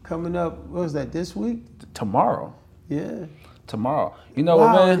pick coming up. What was that, this week? Tomorrow. Yeah. Tomorrow. You know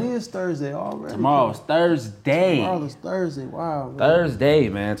what, man? It is Thursday already. Tomorrow's Thursday. Tomorrow's Thursday. Wow, man. Thursday,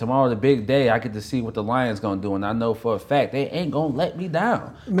 man. Tomorrow's a big day. I get to see what the Lions going to do, and I know for a fact they ain't going to let me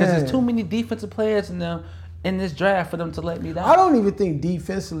down. Because there's too many defensive players in this draft for them to let me down. I don't even think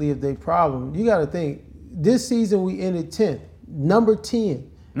defensively is their problem. You got to think, this season we ended 10th, number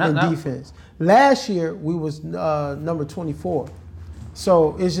 10 in defense. Last year we was number 24.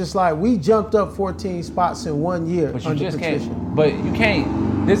 So it's just like we jumped up 14 spots in 1 year. But you just can't. But you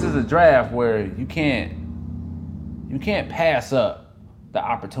can't. This is a draft where you can't pass up the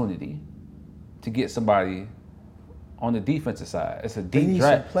opportunity to get somebody on the defensive side. It's a deep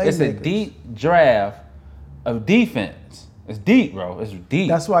draft. It's a deep draft of defense. It's deep, bro. It's deep.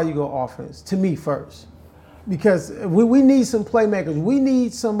 That's why you go offense. To me first. because we need some playmakers. We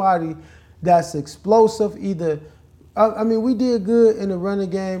need somebody that's explosive. Either, I mean, we did good in the running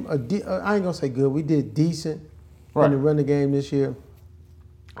game. I ain't gonna say good. We did decent in the running game this year.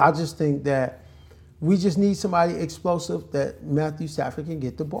 I just think that we just need somebody explosive that Matthew Stafford can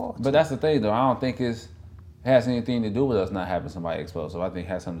get the ball to. But that's the thing, though. I don't think it has anything to do with us not having somebody explosive. I think it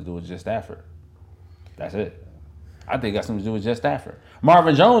has something to do with just Stafford. That's it. I think it got something to do with just Stafford.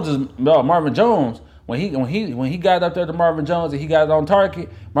 Marvin Jones. When he got up there to Marvin Jones and he got it on target,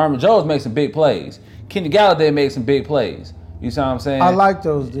 Marvin Jones made some big plays. Kenny Galladay made some big plays. You see what I'm saying? I like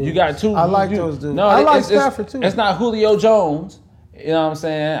those dudes. You got two. I like those dudes. No, I like Stafford too. It's not Julio Jones. You know what I'm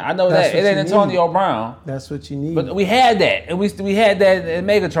saying? I know that. It ain't Antonio Brown. That's what you need. But we had that. And we had that in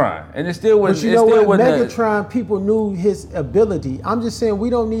Megatron. And it still was. But you know what? Megatron, people knew his ability. I'm just saying we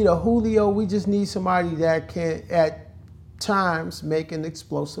don't need a Julio. We just need somebody that can, at times, make an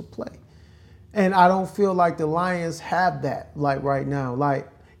explosive play. And I don't feel like the Lions have that, like, right now. Like,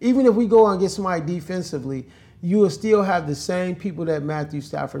 even if we go and get somebody defensively, you will still have the same people that Matthew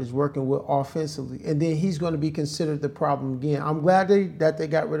Stafford is working with offensively. And then he's going to be considered the problem again. I'm glad that they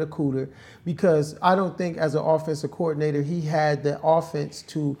got rid of Cooter, because I don't think as an offensive coordinator he had the offense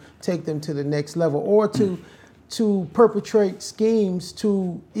to take them to the next level or to perpetrate schemes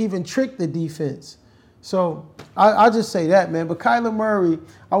to even trick the defense. So I just say that, man. But Kyler Murray,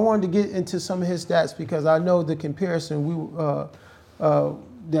 I wanted to get into some of his stats because I know the comparison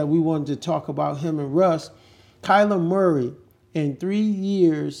that we wanted to talk about him and Russ. Kyler Murray, in 3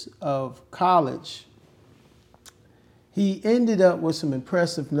 years of college, he ended up with some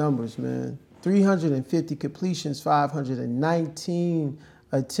impressive numbers, man. 350 completions, 519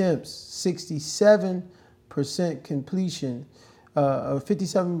 attempts, 67% completion,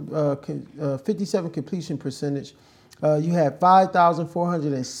 57 completion percentage. You had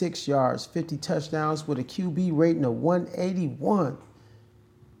 5,406 yards, 50 touchdowns with a QB rating of 181.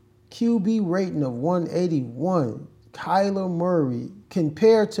 QB rating of 181. Kyler Murray,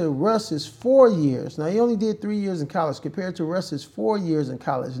 compared to Russ's 4 years. Now, he only did 3 years in college. Compared to Russ's 4 years in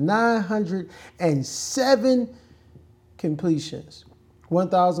college, 907 completions,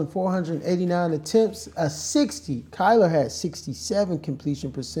 1,489 attempts, a 60. Kyler had 67 completion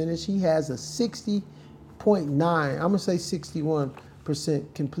percentage. He has a 60.9. I'm going to say 61%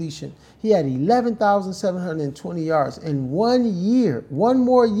 completion. He had 11,720 yards. In 1 year, one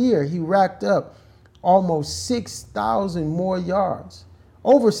more year, he racked up almost 6,000 more yards,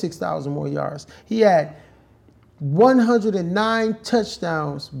 over 6,000 more yards. He had 109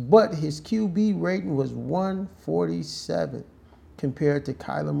 touchdowns, but his QB rating was 147 compared to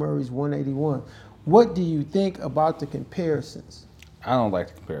Kyler Murray's 181. What do you think about the comparisons? I don't like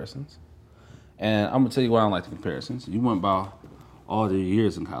the comparisons. And I'm going to tell you why I don't like the comparisons. You went by all the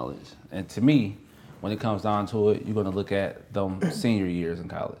years in college. And to me, when it comes down to it, you're going to look at them senior years in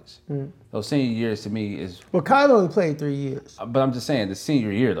college. Mm-hmm. Those senior years to me is... Well, Kyler only played 3 years. But I'm just saying, the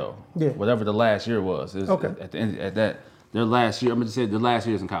senior year, though, whatever the last year was, is okay. At the end, at that, their last year, I'm going to say the last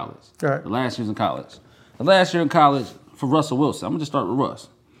years in college. Right. The last years in college. The last year in college for Russell Wilson, I'm going to start with Russ.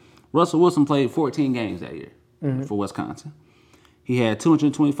 Russell Wilson played 14 games that year for Wisconsin. He had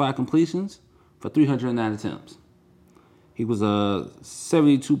 225 completions for 309 attempts. He was a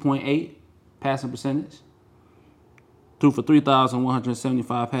 72.8 passing percentage. Threw for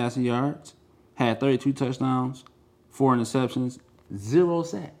 3,175 passing yards. Had 32 touchdowns, 4 interceptions, 0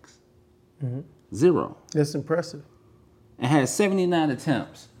 sacks. 0. That's impressive. And had 79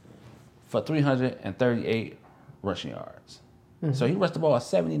 attempts for 338 rushing yards. So he rushed the ball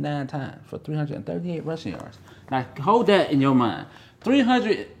 79 times for 338 rushing yards. Now hold that in your mind.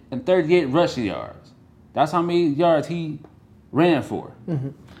 338 rushing yards. That's how many yards he ran for.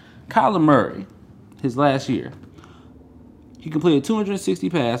 Kyler Murray, his last year, he completed 260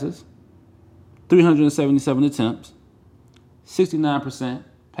 passes, 377 attempts, 69%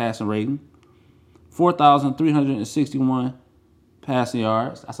 passing rating, 4,361 passing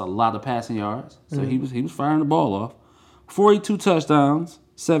yards. That's a lot of passing yards. So he was firing the ball off. 42 touchdowns,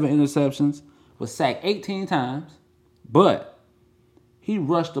 7 interceptions, was sacked 18 times, but he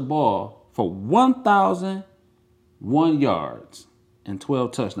rushed the ball for 1,001 yards and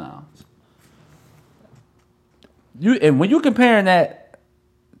 12 touchdowns. And when you're comparing that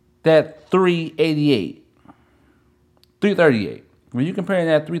 338, when you're comparing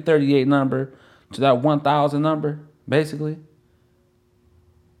that 338 number to that 1,000 number, basically,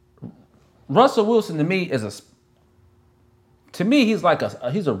 Russell Wilson to me he's like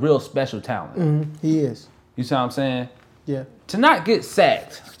he's a real special talent. He is. You see what I'm saying? Yeah. To not get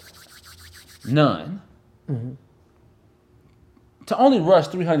sacked, none. To only rush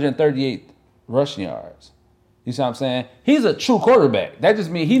 338 rushing yards You see what I'm saying? He's a true quarterback. That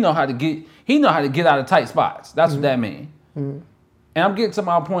just means he know how to get out of tight spots. That's what that means. And I'm getting to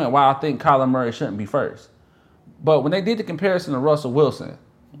my point why I think Kyler Murray shouldn't be first. But when they did the comparison to Russell Wilson,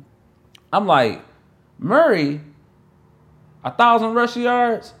 I'm like, Murray, 1,000 rushing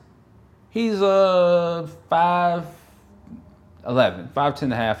yards, he's 5'11", 5'10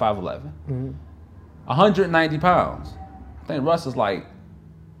 and a half, 5'11". 190 pounds. I think Russ is like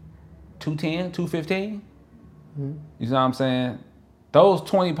 210, 215. You know what I'm saying? Those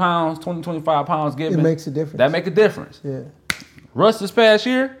 20 pounds, 20, 25 pounds given. It makes a difference. That make a difference. Yeah. Russ this past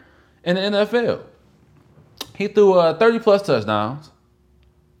year in the NFL, he threw 30-plus touchdowns.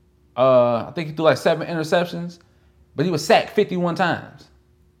 I think he threw like 7 interceptions, but he was sacked 51 times.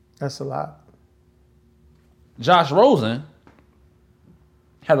 That's a lot. Josh Rosen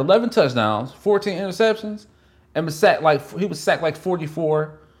had 11 touchdowns, 14 interceptions, and was sacked like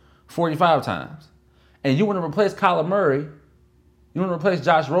 44, 45 times. And you want to replace Kyler Murray, you want to replace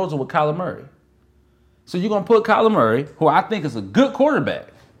Josh Rosen with Kyler Murray. So you're going to put Kyler Murray, who I think is a good quarterback,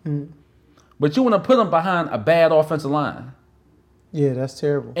 but you want to put him behind a bad offensive line. Yeah, that's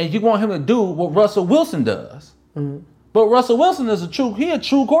terrible. And you want him to do what Russell Wilson does. But Russell Wilson is a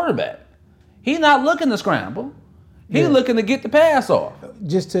true quarterback. He's not looking to scramble. He's looking to get the pass off.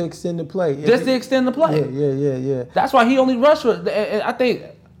 Just to extend the play. To extend the play. Yeah. That's why he only rushed for, I think,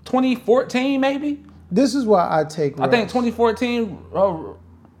 2014 maybe? This is why I take Russ. I think 2014,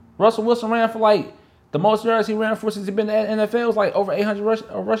 Russell Wilson ran for like, the most yards he ran for since he's been in the NFL was like over 800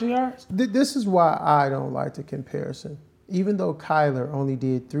 rushing yards. This is why I don't like the comparison. Even though Kyler only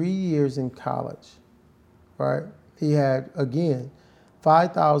did 3 years in college, right? He had, again,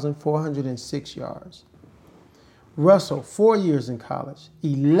 5,406 yards. Russell, 4 years in college,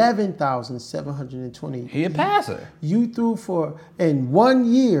 11,720. He a passer. You threw for, in the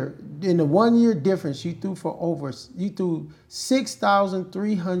 1 year difference, you threw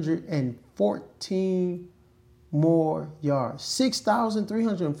 6,314 more yards.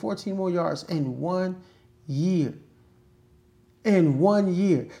 6,314 more yards in 1 year. In 1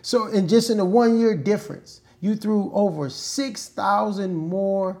 year. So, just in the 1 year difference, you threw over 6,000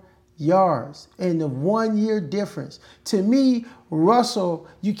 more yards in the 1 year difference. To me, Russell,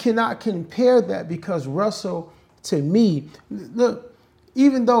 you cannot compare that because Russell, to me, look,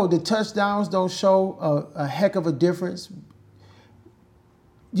 even though the touchdowns don't show a heck of a difference,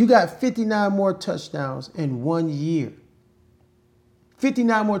 you got 59 more touchdowns in 1 year.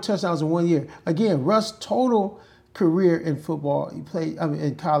 59 more touchdowns in 1 year. Again, Russ' total career in football, he played,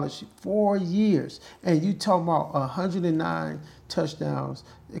 in college, 4 years. And you talking about 109 touchdowns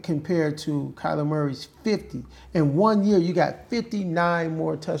compared to Kyler Murray's 50. In 1 year, you got 59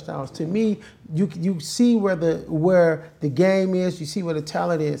 more touchdowns. To me, you see where the game is, you see where the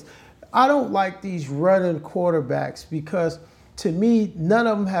talent is. I don't like these running quarterbacks because, to me, none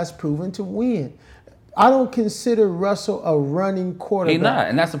of them has proven to win. I don't consider Russell a running quarterback. He's not,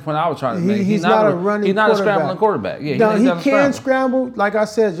 and that's the point I was trying to make. He's not a running He's not quarterback. a scrambling quarterback. Yeah, now, he can scramble. scramble, like I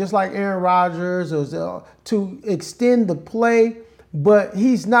said, just like Aaron Rodgers, or to extend the play, but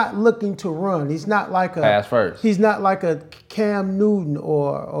he's not looking to run. He's not like a pass first. He's not like a Cam Newton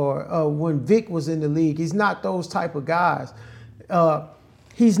or when Vic was in the league. He's not those type of guys.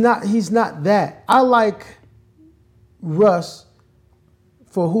 He's not that. I like Russ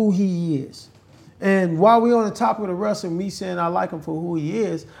for who he is. And while we're on the topic of the Russ and me saying I like him for who he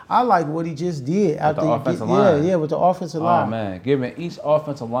is, I like what he just did after the offensive line. Yeah, with the offensive line. Oh man, giving each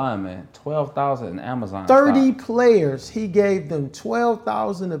offensive lineman $12,000 in Amazon 30 stock. players, he gave them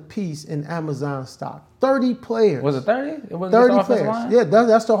 $12,000 apiece in Amazon stock. 30 players. Was it 30? It was 30 just the offensive players. line? Yeah,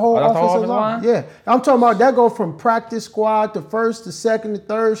 that's the whole that's the whole offensive line. Yeah, I'm talking about that go from practice squad to first, to second, to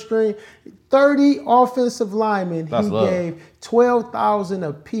third string. 30 offensive linemen. That's he love. gave $12,000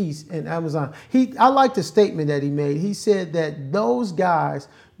 apiece in Amazon. I like the statement that he made. He said that those guys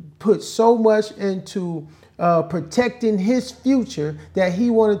put so much into protecting his future that he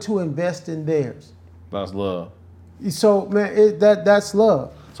wanted to invest in theirs. That's love. So man, that's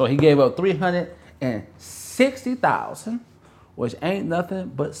love. So he gave up $360,000, which ain't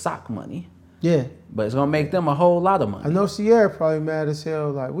nothing but sock money. Yeah. But it's gonna make them a whole lot of money. I know Sierra probably mad as hell.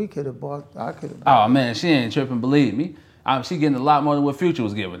 Like, I could have bought. Oh man, she ain't tripping. Believe me, she getting a lot more than what Future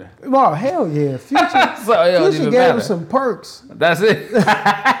was giving her. Oh hell yeah, Future. So it don't Future even gave matter. her some perks. That's it.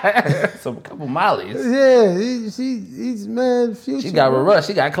 Some couple mollies. Yeah, he's man. Future. She got Russ.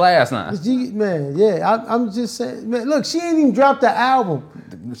 She got class now. Man, yeah. I'm just saying, man. Look, she ain't even dropped the album.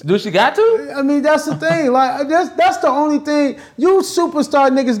 Do she got to? I mean, that's the thing. Like, that's the only thing. You superstar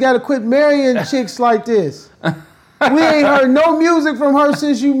niggas got to quit marrying chicks like this. We ain't heard no music from her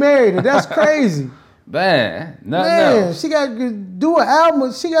since you married her. That's crazy. Man, nothing Man, else. she got to do an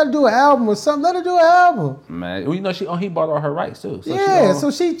album. She got to do an album or something. Let her do an album. Man, well, you know he bought all her rights too. So Yeah, she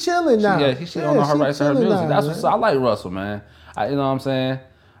so she chilling now. She own all her rights to her music. Now, That's man. what's I like Russell, man. You know what I'm saying?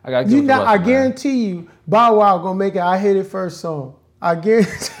 I gotta give it to Russell, I man. guarantee you, Bow Wow gonna make it. I Hit It First song. I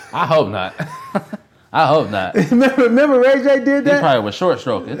guarantee. I hope not. I hope not. He remember Ray J did that? probably was short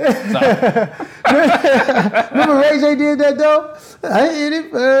stroking. So. Remember Ray J did that though? I hit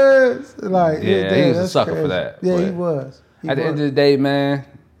it first. Like, Yeah, he was a sucker crazy. for that. Yeah, But he was. At the end of the day, man,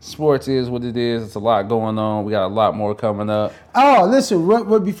 sports is what it is. It's a lot going on. We got a lot more coming up. Oh, listen,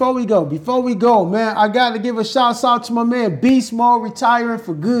 before we go, man, I got to give a shout out to my man Beast Mode retiring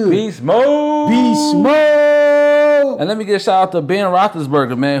for good. Beast mode. Beast Mode. And let me give a shout out to Ben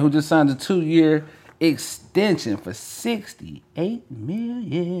Roethlisberger, man, who just signed a 2-year extension for $68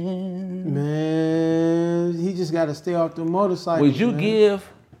 million. Man, he just got to stay off the motorcycle. Would you give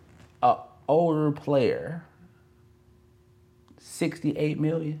an older player $68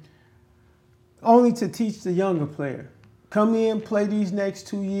 million? Only to teach the younger player. Come in, play these next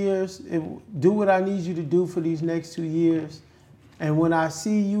 2 years, do what I need you to do for these next 2 years. And when I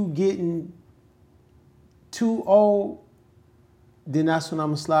see you getting too old, then that's when I'm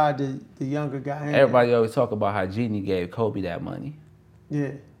going to slide the younger guy in. Everybody always talk about how Genie gave Kobe that money.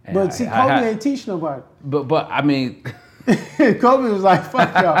 Yeah. And But see, Kobe ain't teach nobody. But I mean... Kobe was like,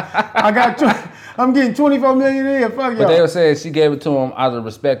 fuck y'all. I'm getting $24 million a year. Fuck y'all. But they were saying she gave it to him out of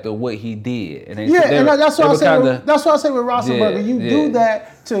respect of what he did. And that's what I say. That's what I say with Roethlisberger. You Yeah. do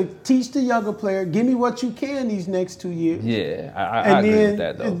that to teach the younger player. Give me what you can these next 2 years. Yeah, I agree with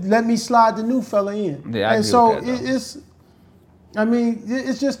that though. Let me slide the new fella in. Yeah, I agree so with that, though.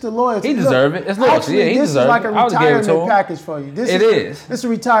 it's just the loyalty. He deserve it. It's loyalty. Actually, Yeah, he this deserve is like it. a I would've gave it to retirement him. package for you. It is. It's a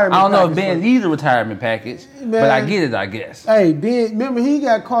retirement. I don't know if package Ben for you. needs a retirement package, but Man. I get it, I guess. Hey, Ben, remember he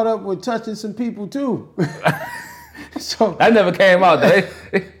got caught up with touching some people too. So That never came out.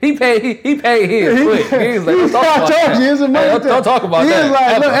 He paid his quick. He was like, don't talk about I told you, that. it's a money Hey, thing. don't talk about He that. was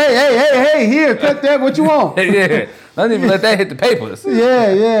like, ever. look, hey, here, cut that. What you want? Yeah, don't even let that hit the papers.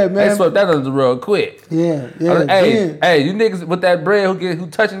 Yeah, They man. swept that under the rug quick. Yeah. Hey, you niggas with that bread who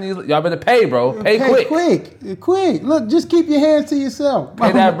touching these, y'all better pay, bro. Pay quick. Look, just keep your hands to yourself.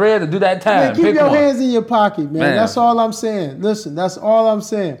 Pay that bread to do that time. Man, keep Pick your one. hands in your pocket, man. That's all I'm saying. Listen, that's all I'm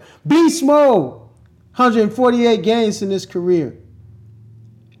saying. Beast Mode, 148 games in his career.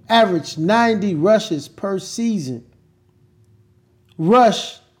 Averaged 90 rushes per season.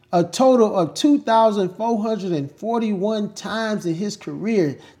 Rushed a total of 2,441 times in his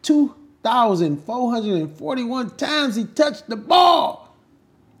career. 2,441 times he touched the ball.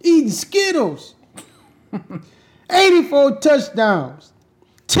 Eating Skittles. 84 touchdowns.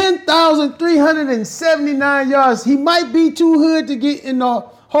 10,379 yards. He might be too hood to get in the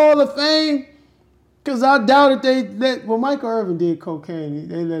Hall of Fame. Because I doubt if they let... Well, Michael Irvin did cocaine.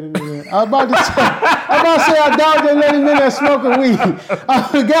 They let him in there. I was about to say, I doubt they let him in there smoking weed. I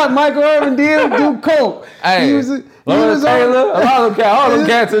forgot Michael Irvin did do coke. Hey, Lawrence Taylor, all them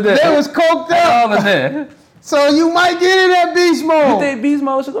cats in there. They was coked up. All in there. So you might get in that Beast Mode. You think Beast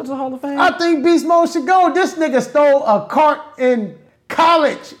Mode should go to the Hall of Fame? I think Beast Mode should go. This nigga stole a cart in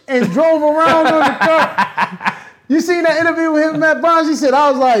college and drove around on the cart. You seen that interview with him, Matt Barnes? He said, I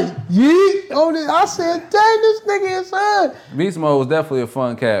was like, yeet. I said, dang, this nigga is hard. Beast Mode was definitely a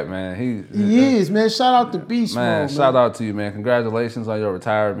fun cat, man. He is, man. Shout out to Beast Mode, man. Shout out to you, man. Congratulations on your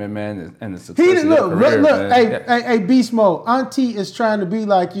retirement, man, and the success of your career, look, man. hey, Beast Mode. Auntie is trying to be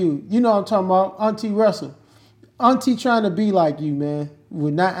like you. You know what I'm talking about, Auntie Russell. Auntie trying to be like you, man.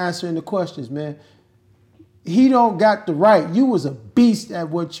 We're not answering the questions, man. He don't got the right. You was a beast at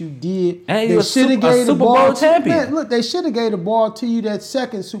what you did. And you a Super Bowl champion. Man, look, they should have gave the ball to you that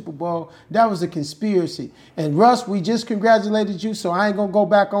second Super Bowl. That was a conspiracy. And Russ, we just congratulated you, so I ain't gonna go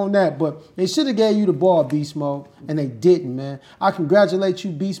back on that. But they should have gave you the ball, Beast Mode, and they didn't, man. I congratulate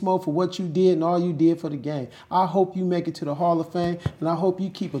you, Beast Mode, for what you did and all you did for the game. I hope you make it to the Hall of Fame, and I hope you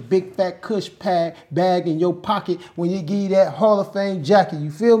keep a big fat Kush bag in your pocket when you give you that Hall of Fame jacket.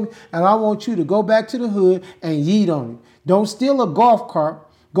 You feel me? And I want you to go back to the hood and yeet on it. Don't steal a golf cart.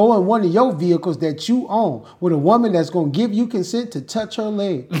 Go in one of your vehicles that you own with a woman that's going to give you consent to touch her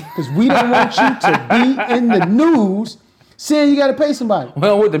leg. Because we don't want you to be in the news saying you got to pay somebody.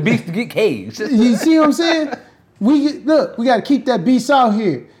 Well, with the beast to get caged. You see what I'm saying? We got to keep that beast out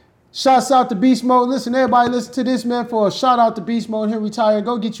here. Shouts out to Beast Mode. Listen, everybody listen to this, man, for a shout out to Beast Mode. He'll retire.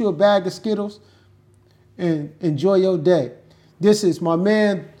 Go get you a bag of Skittles and enjoy your day. This is my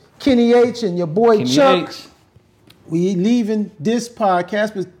man, Kenny H, and your boy, Kenny Chuck. H. We leaving this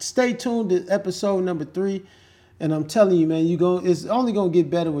podcast, but stay tuned to episode number 3. And I'm telling you, man, it's only gonna get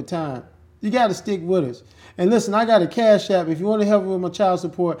better with time. You got to stick with us. And listen, I got a Cash App. If you want to help me with my child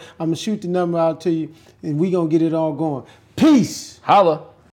support, I'm going to shoot the number out to you, and we going to get it all going. Peace. Holla.